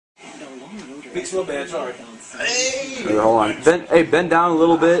Fix my bad, sorry. Hey, hold on. Bend down a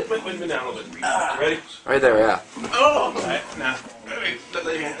little bit. Bend down a little bit. Ready? Right there, yeah. Oh! Alright, now. Let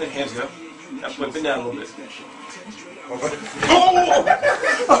your hands go. Now, bend down a little bit.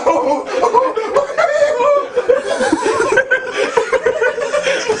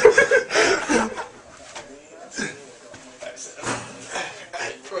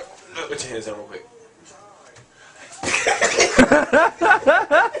 Put your hands down real quick.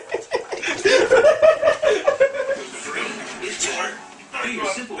 Do your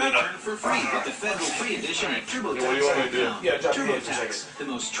simple return for free with the Federal Free Edition at TurboTax. What do you want me to do? Yeah, drop your hands for a TurboTax, second.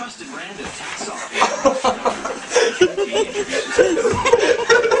 the most trusted brand of tax software.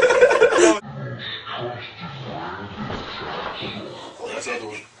 That's the other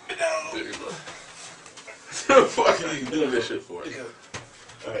one. There you go. Fuck are you doing this shit for?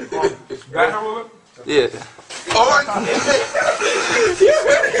 Alright. Back a little bit? Yeah.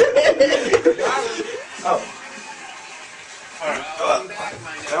 Oh!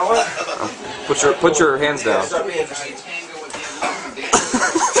 Put your hands down. Stop your hands for a second.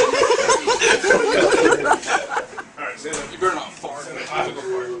 Alright, stand up. You better not fart. I have to go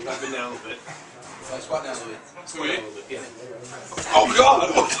fart. I've been down a little bit. Squat down a little bit. Squat down a little bit, yeah. Oh god!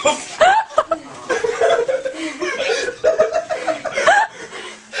 What the fuck?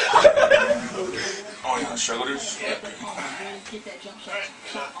 Oh yeah, shoulders? Yeah.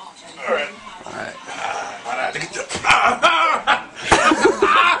 Alright. Alright.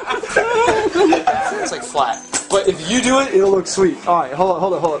 It's like flat. But if you do it, it'll look sweet. Alright,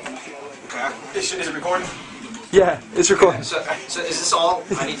 hold on. Okay. Is it recording? Yeah, it's recording. So is this all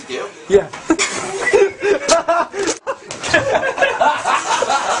I need to do? Yeah.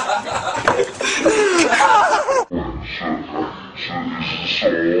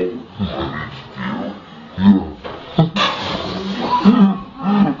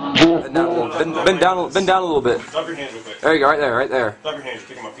 Bend down a little bit. Drop your hands real quick. There you go, right there. Drop your hands, you're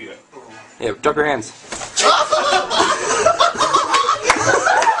picking my feet up. Yeah, drop your hands.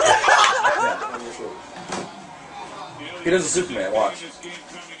 He does a Superman, watch.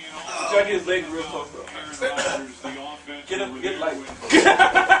 Try to get his legs real close though. Get light.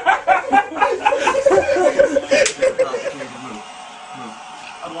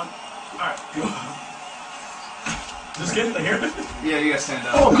 Alright, go. Just get here. Yeah, you guys stand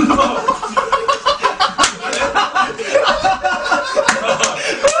up. Oh no! Oh my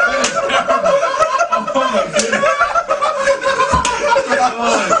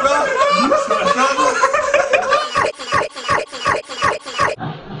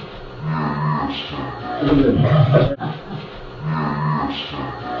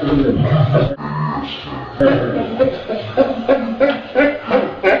god.